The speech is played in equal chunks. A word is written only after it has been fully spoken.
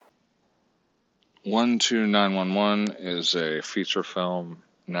12911 is a feature film,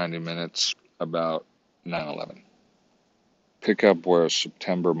 90 minutes, about 9/11. Pick up where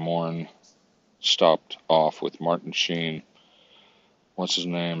September Morn stopped off with Martin Sheen. What's his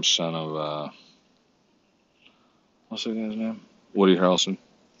name? Son of, what's that guy's name? Woody Harrelson.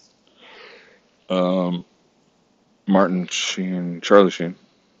 Um, Martin Sheen, Charlie Sheen,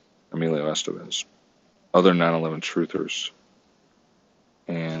 Emilio Estevez, other 9/11 truthers,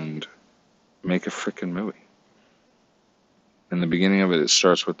 and make a freaking movie. In the beginning of it, it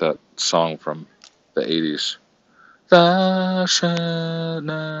starts with that song from the 80s.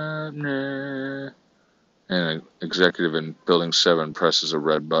 And an executive in Building 7 presses a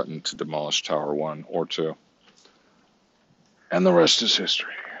red button to demolish Tower 1 or 2. And the rest is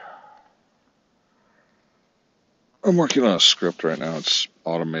history. I'm working on a script right now. It's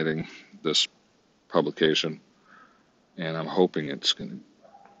automating this publication. And I'm hoping it's going to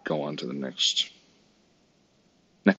go on to the next